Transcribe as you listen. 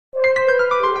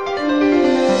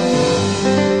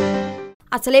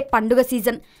అసలే పండుగ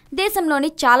సీజన్. దేశంలోని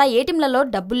చాలా ఏటీఎంలలో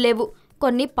డబ్బులు లేవు,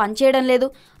 కొన్ని పనిచేయడం లేదు.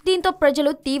 దీంతో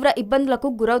ప్రజలు తీవ్ర ఇబ్బందులకు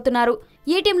గురవుతున్నారు.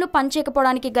 ఏటీఎంలు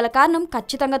పనిచేయకపోవడానికి గల కారణం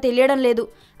ఖచ్చితంగా తెలియడం లేదు.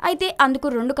 అయితే అందుకు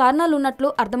 2 కారణాలు ఉన్నట్లు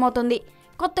అర్థమవుతోంది.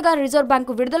 కొత్తగా రిజర్వ్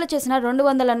బ్యాంకు విడుదల చేసిన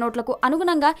 200 నోట్లకు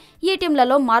అనుగుణంగా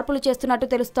ఏటీఎంలలో మార్పులు చేస్తున్నట్టు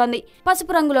తెలుస్తోంది.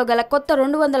 పసుపు రంగులో గల కొత్త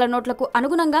 200 నోట్లకు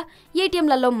అనుగుణంగా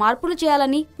ఏటీఎంలలో మార్పులు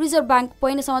చేయాలని రిజర్వ్ బ్యాంక్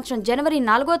పోయిన సంవత్సరం జనవరి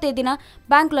 4వ తేదీన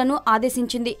బ్యాంకులను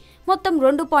ఆదేశించింది. మొత్తం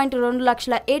 2.2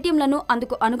 లక్షల ఏటీఎంలను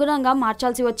అందుకు అనుగుణంగా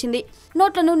మార్చాల్సి వచ్చింది.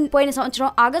 నోట్లను పోయిన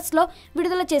సంవత్సరం ఆగస్టులో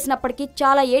విడుదల చేసినప్పటికీ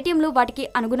చాలా ఏటీఎంలు వాటికి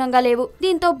అనుగుణంగా లేవు.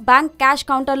 దీంతో బ్యాంక్ క్యాష్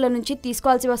కౌంటర్ల నుంచి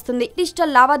తీసుకోవాల్సి వస్తుంది.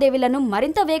 డిజిటల్ లావాదేవీలను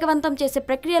మరింత వేగవంతం చేసే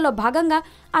ప్రక్రియలో భాగంగా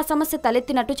ఆ సమస్య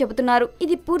తలెత్తినట్టు చెబుతున్నారు.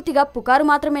 ఇది పూర్తిగా పుకారు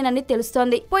మాత్రమేనని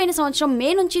తెలుస్తోంది. పోయిన సంవత్సరం మే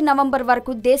నుంచి నవంబర్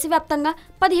వరకు దేశవ్యాప్తంగా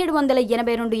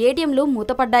 1782 ఏటీఎంలు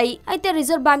మూతపడ్డాయి. అయితే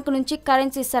రిజర్వ్ బ్యాంకు నుంచి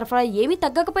కరెన్సీ సరఫరా ఏమీ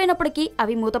తగ్గకపోయినప్పటికీ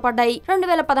అవి మూతపడ్డాయి.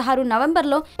 2016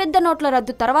 నవంబర్లో పెద్ద నోట్ల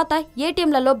రద్దు తర్వాత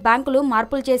ఏటీఎంలలో బ్యాంకులు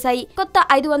మార్పులు చేశాయి. కొత్త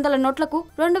 500 నోట్లకు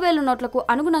 2000 నోట్లకు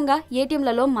అనుగుణంగా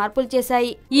ఏటీఎంలలో మార్పులు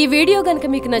చేశాయి. ఈ వీడియో గనుక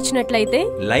మీకు నచ్చినట్లయితే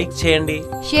లైక్ చేయండి,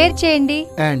 షేర్ చేయండి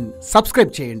అండ్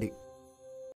సబ్స్క్రైబ్ చేయండి.